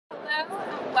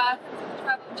welcome to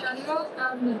Travel Jungle.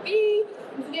 I'm Nabi.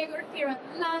 Today we're here in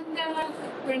London.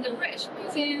 We're in the British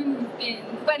Museum. We've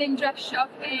been wedding dress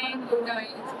shopping. We're going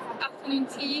to afternoon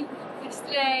tea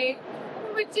yesterday.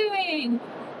 What are we doing?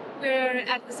 We're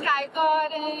at the Sky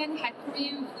Garden, had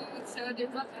Korean food, so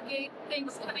there's lots of great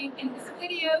things coming in this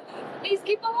video. Please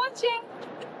keep on watching.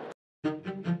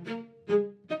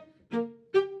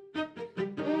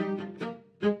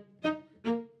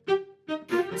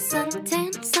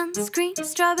 Suntan, sunscreen,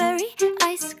 strawberry,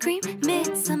 ice cream,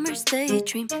 midsummer's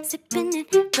daydream, sipping in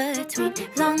between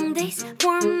long days,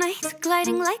 warm nights,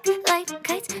 gliding like light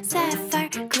kites, sapphire,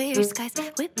 clear skies,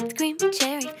 whipped cream,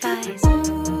 cherry pies.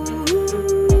 Ooh,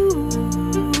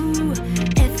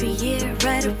 every year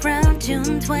right around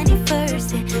June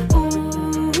 21st, yeah. Ooh,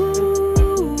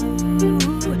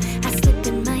 I slip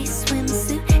in my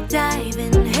swimsuit,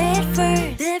 diving head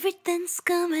first. Everything's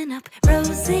coming up,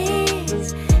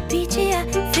 roses, peachy, I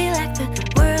feel like the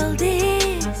world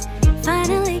is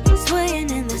finally swaying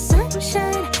in the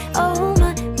sunshine. Oh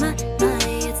my,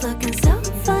 it's looking so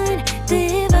fine,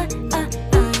 divine.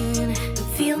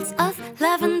 Fields of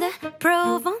lavender,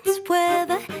 Provence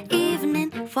weather,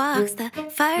 evening walks, the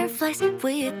fireflies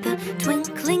with the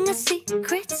twinkling of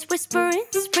secrets, whispering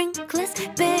sprinklers,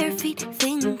 bare feet,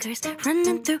 fingers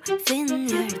running through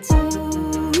vineyards.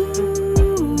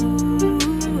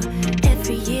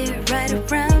 Every year right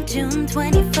around June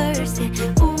 21st,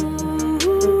 yeah. Ooh,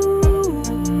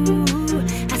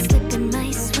 I slip in my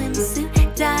swimsuit,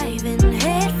 diving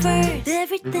head first.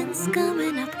 Everything's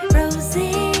coming up,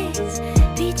 roses,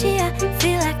 peachy, I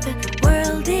feel like the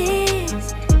world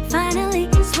is finally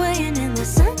swaying in the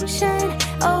sunshine.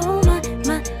 Oh my,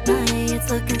 it's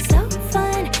looking so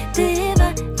fine,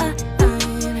 divine.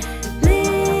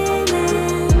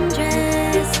 Linen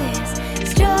dresses,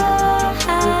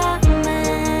 straw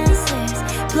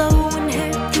blowing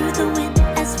hair through the wind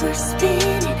as we're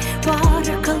spinning.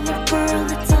 Watercolor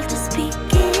world, it's all just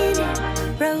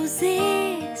beginning.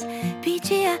 Roses,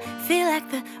 peachy, I feel like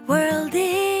the world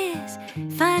is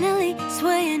finally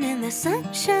swaying in the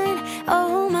sunshine.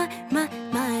 Oh my,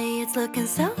 it's looking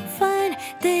so fine,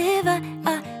 divine.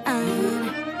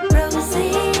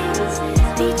 Roses,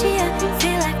 peachy, I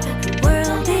feel like the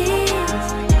world is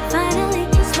finally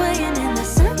swaying in the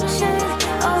sunshine.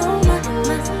 Oh my,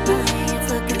 it's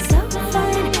looking so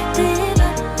fine, divine.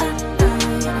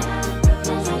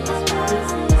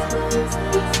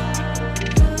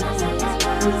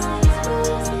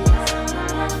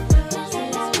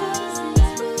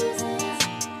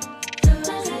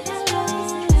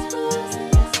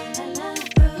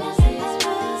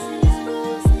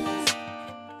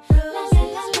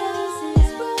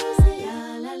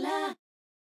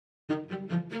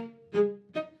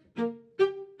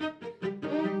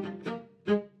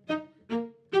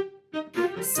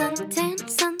 Suntan,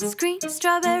 sunscreen,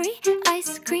 strawberry,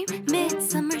 ice cream,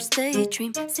 midsummer's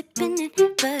daydream, sipping in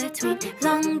between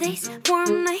long days,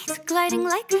 warm nights, gliding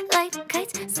like light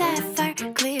kites, sapphire,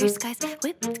 clear skies,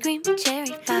 whipped cream,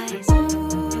 cherry pies. Ooh,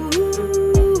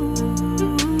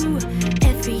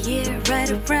 every year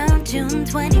right around June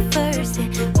 21st,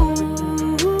 yeah. Ooh,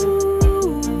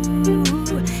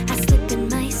 I slip in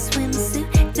my swimsuit,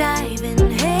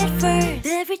 diving head first.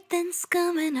 Everything's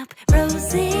coming up,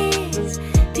 roses,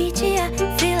 peachy, I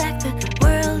feel like the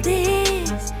world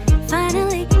is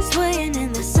finally swaying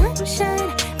in the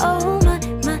sunshine. Oh my,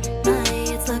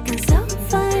 it's looking so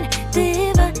fine,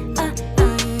 divine.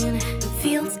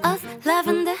 Fields of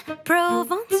lavender,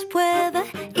 Provence weather,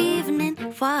 evening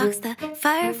walks, the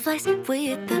fireflies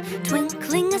with the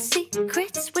twinkling of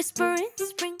secrets, whispering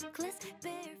sprinklers.